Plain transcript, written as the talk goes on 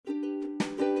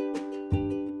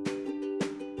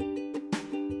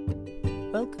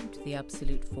Welcome to the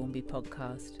Absolute Formby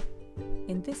podcast.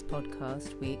 In this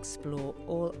podcast, we explore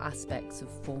all aspects of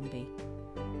Formby.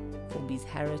 Formby's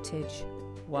heritage,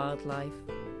 wildlife,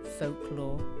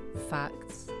 folklore,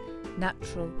 facts,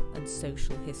 natural and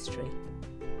social history.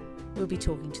 We'll be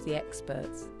talking to the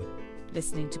experts,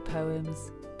 listening to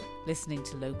poems, listening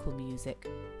to local music.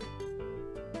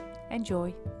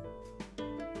 Enjoy.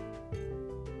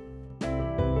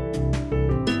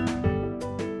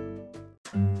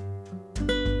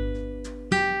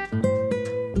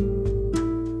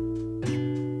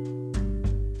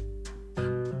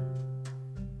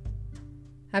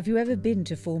 Have you ever been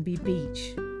to Formby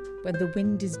Beach when the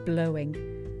wind is blowing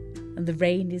and the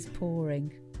rain is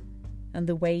pouring and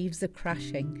the waves are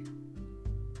crashing?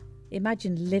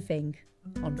 Imagine living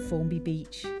on Formby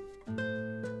Beach.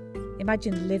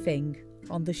 Imagine living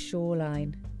on the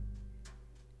shoreline.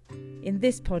 In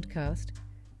this podcast,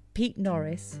 Pete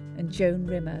Norris and Joan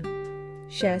Rimmer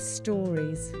share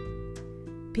stories.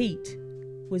 Pete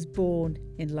was born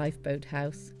in Lifeboat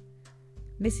House.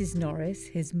 Mrs. Norris,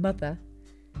 his mother,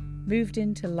 moved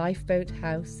into Lifeboat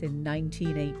House in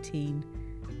 1918.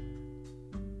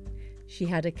 She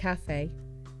had a cafe.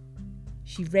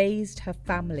 She raised her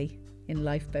family in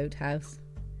Lifeboat House.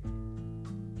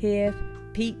 Here,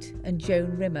 Pete and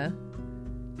Joan Rimmer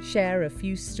share a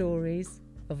few stories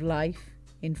of life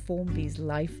in Formby's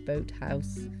Lifeboat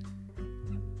House.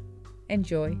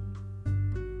 Enjoy.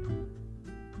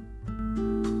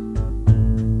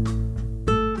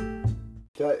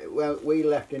 So, well, we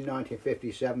left in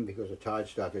 1957 because the tide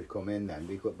started to come in then.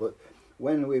 But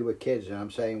when we were kids, and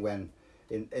I'm saying when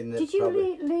in the did you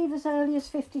leave as early as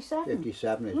 57?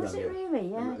 57 is was when it really?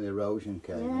 Yeah. the erosion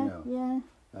came, Yeah, you know.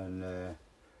 yeah. And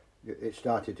it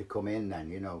started to come in then,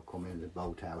 you know, come in the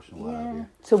boathouse and what have you.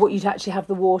 So what you'd actually have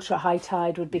the water at high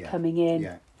tide would be coming in.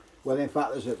 Yeah. Well, in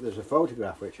fact, there's a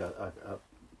photograph which I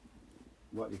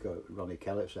what do you call it? Ronnie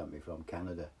Kellett sent me from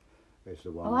Canada. It's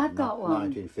the one. Oh, I've got one.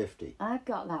 1950. I've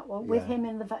got that one with him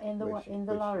in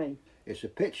the lorry. It's a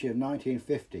picture of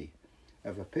 1950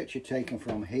 of a picture taken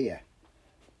from here,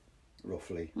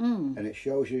 roughly, and it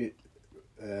shows you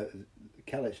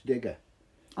Kellett's digger.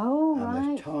 Oh, and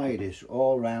right. the tide is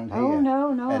all round here. Oh,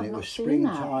 no, and I've it not was seen spring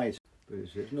that. tide. But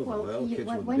it's another world. Kids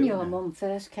when your doing it. mum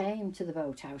first came to the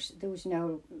boathouse, there was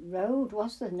no road,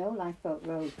 was there? No lifeboat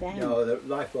road then. No, the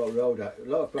lifeboat road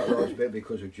was built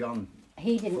because of John.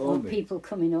 He didn't want Formby. people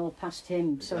coming all past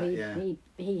him, so That,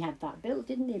 he had that built,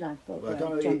 didn't he? Lifeboat Well, I road.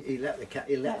 don't know. John- He let the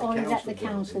council. He let the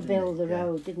council build the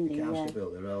road, didn't he? The council Yeah.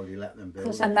 built the road. He let them build.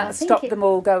 'Cause it. And I that think stopped it- them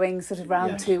all going sort of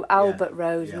round Yes, to Albert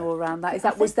Road and yeah. all round that. I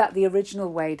Was that the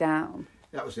original way down?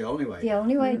 That was the only way. The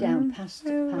only way down past So,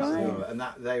 there. and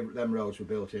them roads were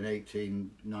built in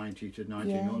 1890 to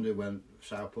 1900 when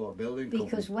Southport Building Company.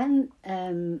 Because when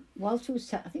Walter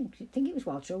was, I think it was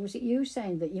Walter, or was it you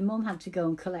saying that your mum had to go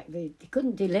and collect they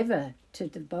couldn't deliver to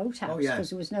the boathouse because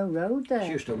there was no road there.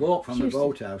 She used to walk from She the used to-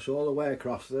 boathouse all the way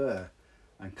across there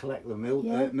and collect the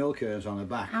milk urns on the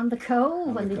back. And the coal,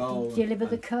 And when the they coal deliver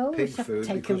the and coal, pig you have to food,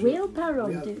 take a because wheelbarrow.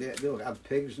 They had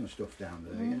pigs and stuff down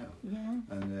there, you know.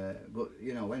 Yeah. And but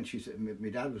you know, when she said my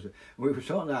dad was, we were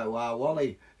talking about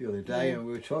Wally the other day, and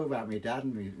we were talking about my dad,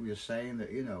 and we were saying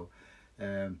that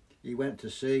he went to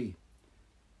sea.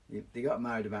 They got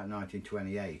married about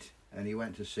 1928, and he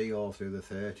went to sea all through the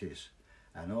 30s.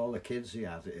 And all the kids he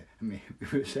had, I mean,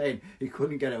 we were saying he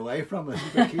couldn't get away from us,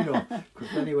 you know,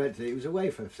 because when he went he was away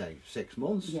for, say, 6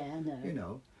 months, you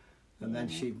know, and then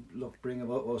she bring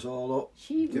us all up.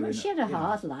 She had a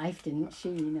hard life, didn't she,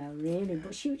 you know, really,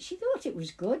 but she thought it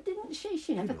was good, didn't she?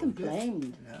 She never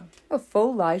complained. A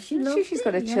full life. She loved She's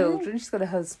got it, children, she's got a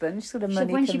husband, she's got a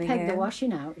money When she coming pegged in. the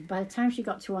washing out, by the time she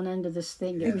got to one end of this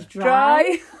thing, it was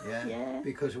dry. Yeah,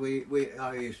 because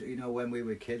I used to, you know, when we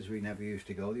were kids, we never used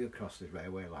to go across the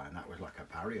railway line. That was like a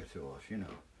barrier to us, you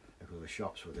know, because the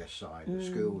shops were this side, the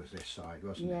school was this side,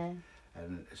 wasn't it?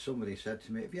 And somebody said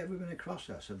to me, "Have you ever been across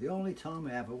there?" I said, "The only time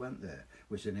I ever went there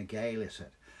was in a gale." He said,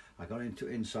 "I got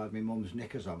inside my mum's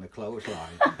knickers on the clothesline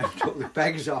and took the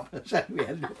pegs off." And said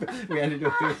we ended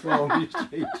up in Formby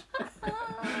Street.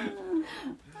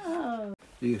 There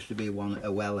used to be a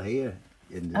well here.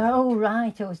 Oh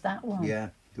right, it was that one. Yeah,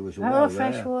 there was a well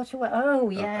there. Freshwater well. Oh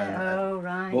yeah.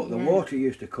 Right. But the water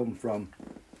used to come from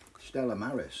Stella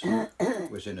Maris.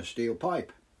 Was in a steel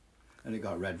pipe, and it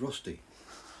got red rusty.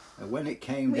 And when it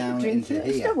came down into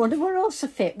here, no wonder we're all so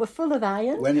fit. We're full of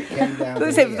iron. When it came down to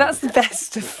Listen, here, that's the best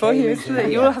stuff for you, isn't it?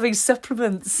 here. You're all having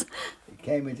supplements. It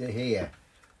came into here,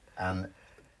 and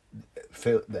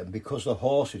because the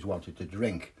horses wanted to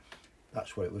drink,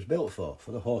 that's what it was built for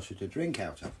the horses to drink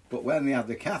out of. But when they had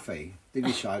the cafe, they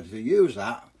decided to use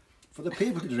that for the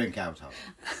people to drink out of.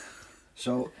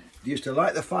 So they used to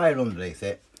light the fire underneath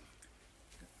it,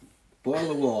 boil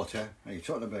the water, and you're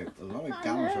talking about a lot of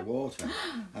gallons of water,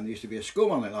 and there used to be a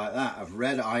scum on it like that of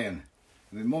red iron.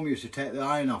 And my mum used to take the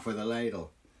iron off with a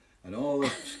ladle, and all the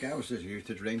Scousers used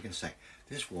to drink and say,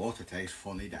 "This water tastes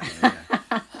funny down here."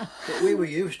 But we were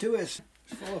used to it. It's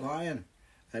full of iron.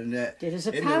 And did us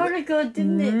a power of good,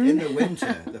 didn't it? In the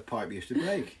winter, the pipe used to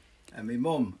break, and my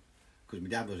mum, because my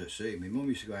dad was at sea, my mum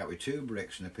used to go out with 2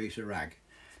 bricks and a piece of rag,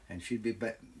 and she'd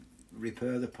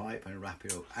repair the pipe and wrap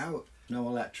it up. Out, no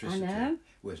electricity. I know.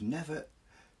 Was never.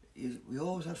 We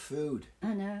always had food.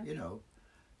 I know. You know,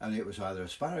 and it was either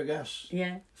asparagus,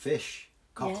 yeah, fish,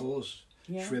 cockles,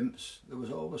 yeah. shrimps. There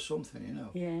was always something, you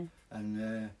know. Yeah.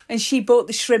 And she bought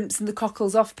the shrimps and the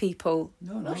cockles off people.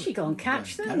 No, she go and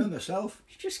catch them. Catch them herself.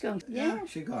 She just go. Yeah,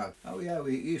 she got. Oh yeah,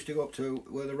 we used to go up to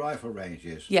where the rifle range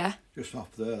is. Yeah. Just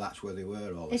up there. That's where they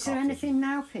were. All. Is there anything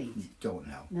now, Pete? Don't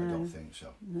know. No. I don't think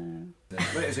so. No.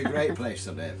 But it's a great place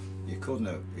to live. You couldn't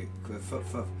have.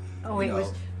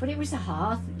 But it was a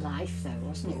hard life, though,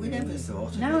 wasn't it? We never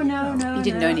thought. No. You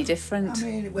didn't know any different. I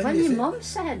mean, when your mum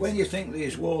said. When you think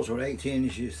these walls were 18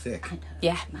 inches thick. I know,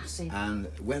 yeah, massive. And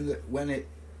when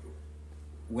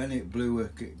it blew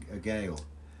a gale,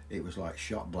 it was like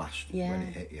shot blast when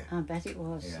it hit you. I bet it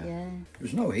was. Yeah. There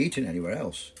was no heating anywhere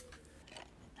else.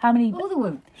 How many? Oh, there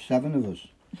were 7 of us.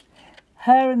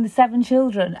 Her and the 7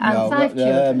 children and 5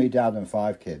 children. Me dad and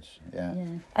 5 kids. Yeah.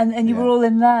 And you were all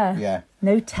in there. Yeah.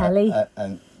 No telly.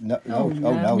 And no no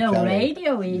telly.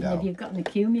 radio even if you've got an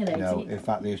accumulator. No, in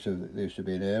fact there used to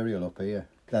be an aerial up here.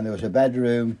 Then there was a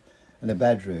bedroom, and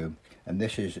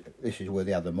this is where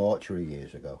they had the mortuary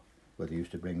years ago, where they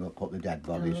used to put the dead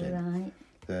bodies in. Right.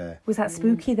 There. Was that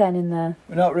spooky then in there?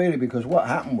 Well, not really, because what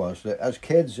happened was that as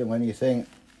kids, and when you think,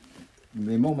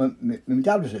 my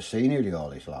dad was at sea nearly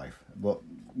all his life, but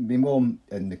my mum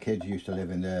and the kids used to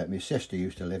live in there. My sister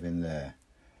used to live in there,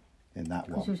 in that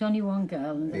one. Because there was only one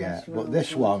girl. And the rest were but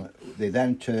this one, they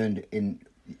then turned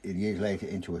years later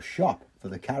into a shop for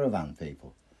the caravan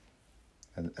people.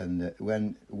 And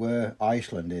where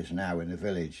Iceland is now in the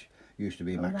village used to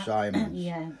be Mac Simon's.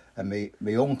 Yeah. And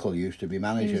my uncle used to be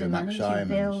manager of Mac Simon's.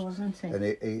 Bill, wasn't he?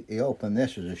 And he opened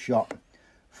this as a shop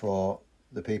for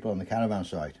the people on the caravan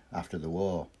site after the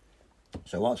war.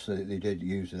 So they did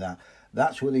use that.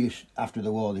 That's where after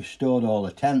the war they stored all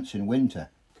the tents in winter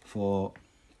for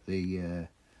the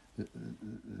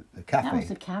cafe. That was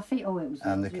the cafe. Oh, it was.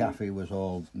 And the cafe was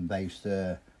all based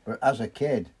there. But as a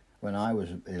kid, when I was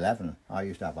 11, I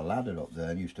used to have a ladder up there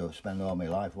and used to spend all my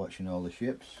life watching all the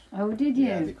ships. Oh, did you?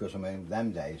 Yeah, because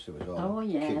them days there was all. Oh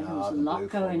yeah, there was a lot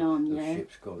going on. Yeah.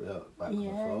 Ships going back and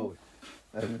forward.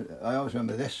 And I always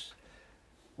remember this.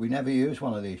 We never used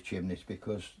one of these chimneys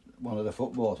because one of the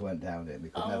footballs went down it. We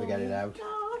could never get it out.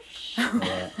 Gosh.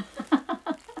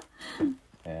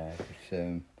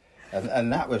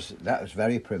 And that was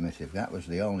very primitive. That was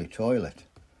the only toilet.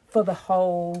 For the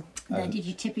whole... Then did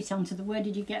you tip it onto where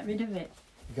did you get rid of it?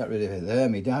 We got rid of it there.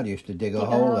 My dad used to dig a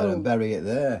hole there and bury it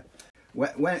there.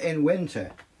 When in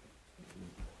winter,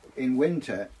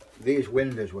 these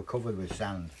windows were covered with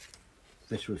sand.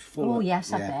 This was full. Oh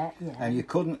yes, I bet. Yeah. And you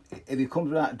couldn't, if you come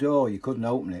to that door, you couldn't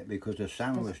open it because the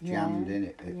sand was jammed in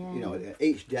it. You know,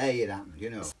 each day it happened. You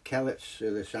know, Kellets,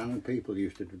 the sand people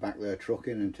used to back their truck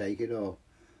in and take it all.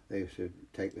 They used to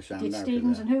take the sand out. Did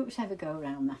Stevens and Hoops ever go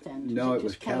around that end? No, it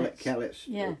was Kellets.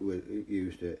 Yeah.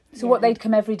 Used it. So what, they'd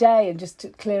come every day and just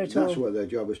clear it all? That's what their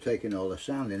job was, taking all the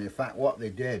sand. And in fact, what they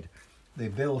did, they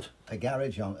built a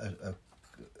garage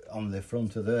on the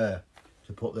front of there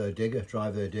to put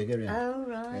drive their digger in. Oh,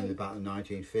 right. In about the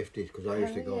 1950s, because I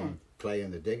used to go and play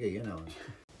in the digger, you know.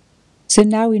 So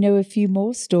now we know a few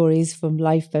more stories from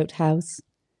Lifeboat House.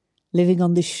 Living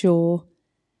on the shore,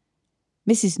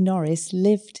 Mrs. Norris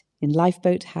lived in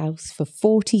Lifeboat House for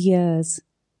 40 years.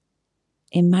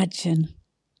 Imagine.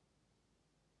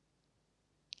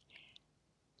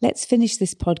 Let's finish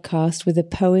this podcast with a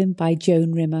poem by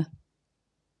Joan Rimmer.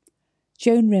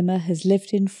 Joan Rimmer has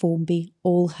lived in Formby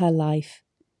all her life.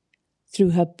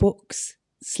 Through her books,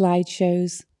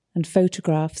 slideshows, and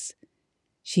photographs,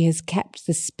 she has kept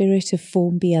the spirit of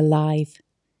Formby alive.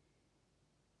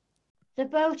 The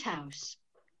Boathouse.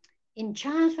 In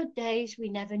childhood days, we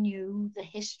never knew the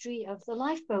history of the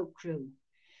lifeboat crew.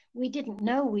 We didn't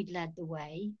know we'd led the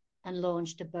way and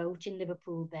launched a boat in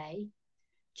Liverpool Bay.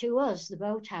 To us, the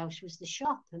boathouse was the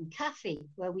shop and cafe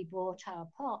where we bought our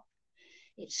pop.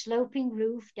 Its sloping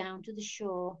roof down to the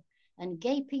shore and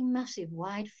gaping massive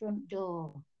wide front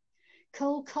door.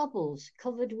 Coal cobbles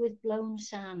covered with blown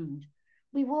sand.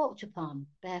 We walked upon,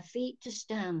 bare feet to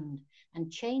stand,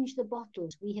 and changed the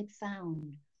bottles we had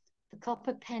found. the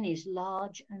copper pennies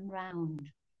large and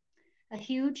round. A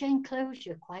huge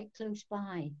enclosure quite close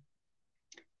by,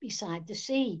 beside the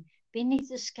sea, beneath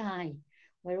the sky,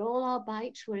 where all our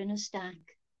bikes were in a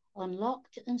stack,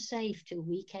 unlocked and safe till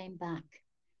we came back.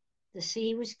 The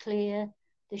sea was clear,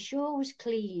 the shore was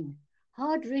clean,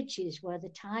 hard ridges where the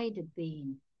tide had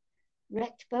been.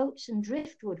 Wrecked boats and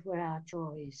driftwood were our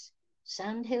toys,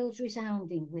 sand hills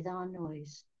resounding with our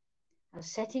noise. Our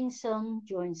setting sun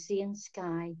joined sea and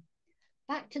sky.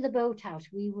 Back to the boathouse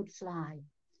we would fly,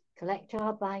 collect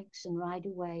our bikes and ride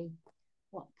away.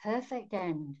 What perfect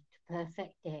end to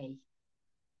perfect day.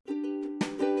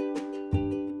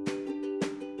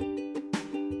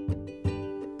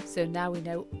 So now we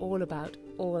know all about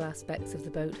all aspects of the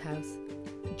boathouse.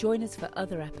 Join us for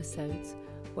other episodes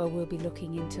where we'll be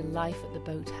looking into life at the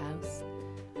boathouse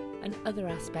and other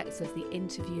aspects of the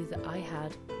interview that I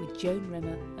had with Joan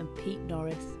Rimmer and Pete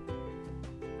Norris.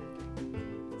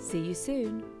 See you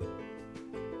soon.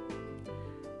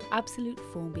 Absolute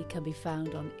Formby can be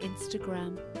found on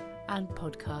Instagram and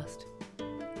podcast.